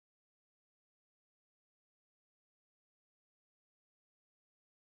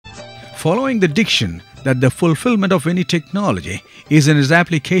Following the diction that the fulfillment of any technology is in its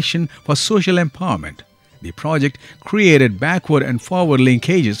application for social empowerment, the project created backward and forward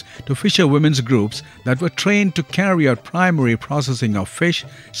linkages to fisher women's groups that were trained to carry out primary processing of fish,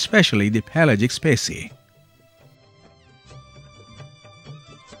 especially the pelagic species.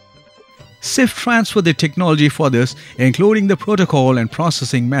 SIFT transferred the technology for this, including the protocol and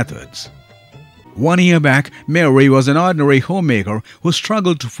processing methods. 1 year back, Mary was an ordinary homemaker who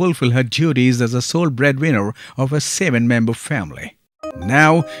struggled to fulfill her duties as a sole breadwinner of a 7-member family.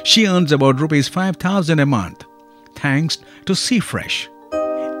 Now, she earns about ₹5,000 a month, thanks to Seafresh.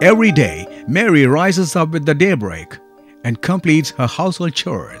 Every day, Mary rises up with the daybreak and completes her household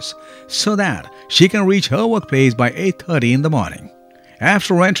chores so that she can reach her workplace by 8:30 in the morning.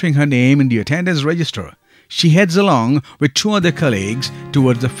 After entering her name in the attendance register, she heads along with 2 other colleagues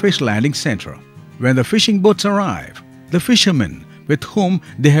towards the fish landing center. When the fishing boats arrive, the fishermen with whom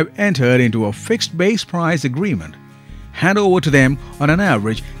they have entered into a fixed base price agreement hand over to them on an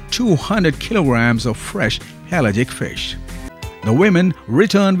average 200 kilograms of fresh pelagic fish. The women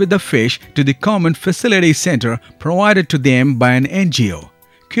return with the fish to the common facility center provided to them by an NGO,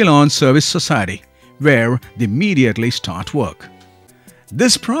 Quilon Service Society, where they immediately start work.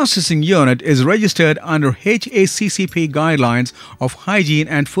 This processing unit is registered under HACCP guidelines of hygiene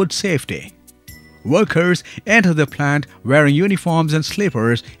and food safety. Workers enter the plant wearing uniforms and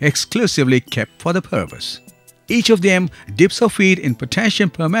slippers exclusively kept for the purpose. Each of them dips her feet in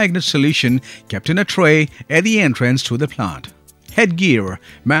potassium permanganate solution kept in a tray at the entrance to the plant. Headgear,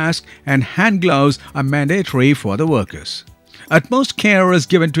 mask, and hand gloves are mandatory for the workers. Utmost care is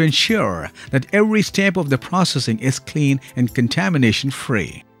given to ensure that every step of the processing is clean and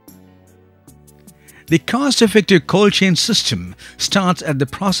contamination-free. The cost-effective cold chain system starts at the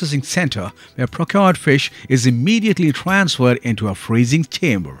processing center where procured fish is immediately transferred into a freezing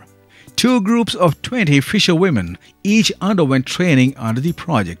chamber. 2 groups of 20 fisher women each underwent training under the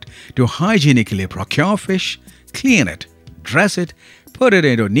project to hygienically procure fish, clean it, dress it, put it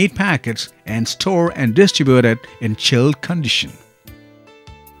into neat packets, and store and distribute it in chilled condition.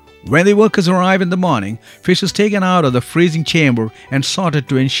 When the workers arrive in the morning, fish is taken out of the freezing chamber and sorted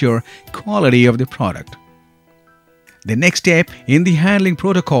to ensure quality of the product. The next step in the handling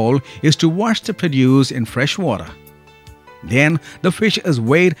protocol is to wash the produce in fresh water. Then the fish is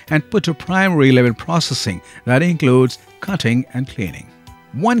weighed and put to primary level processing that includes cutting and cleaning.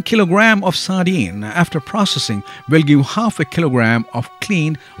 1 kilogram of sardine after processing will give half a kilogram of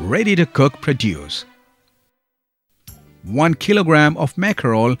cleaned, ready-to-cook produce. 1 kilogram of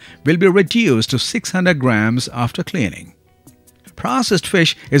mackerel will be reduced to 600 grams after cleaning. Processed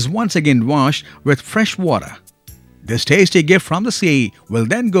fish is once again washed with fresh water. This tasty gift from the sea will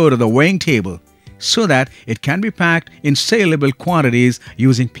then go to the weighing table so that it can be packed in saleable quantities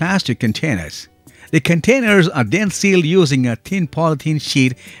using plastic containers. The containers are then sealed using a thin polythene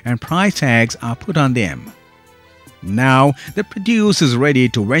sheet and price tags are put on them. Now the produce is ready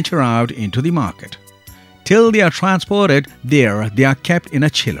to venture out into the market. Till they are transported, there they are kept in a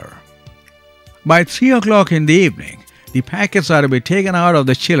chiller. By 3 o'clock in the evening, the packets are to be taken out of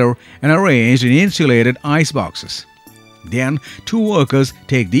the chiller and arranged in insulated ice boxes. Then 2 workers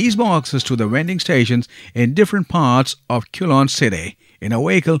take these boxes to the vending stations in different parts of Quilon City in a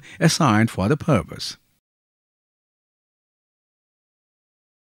vehicle assigned for the purpose.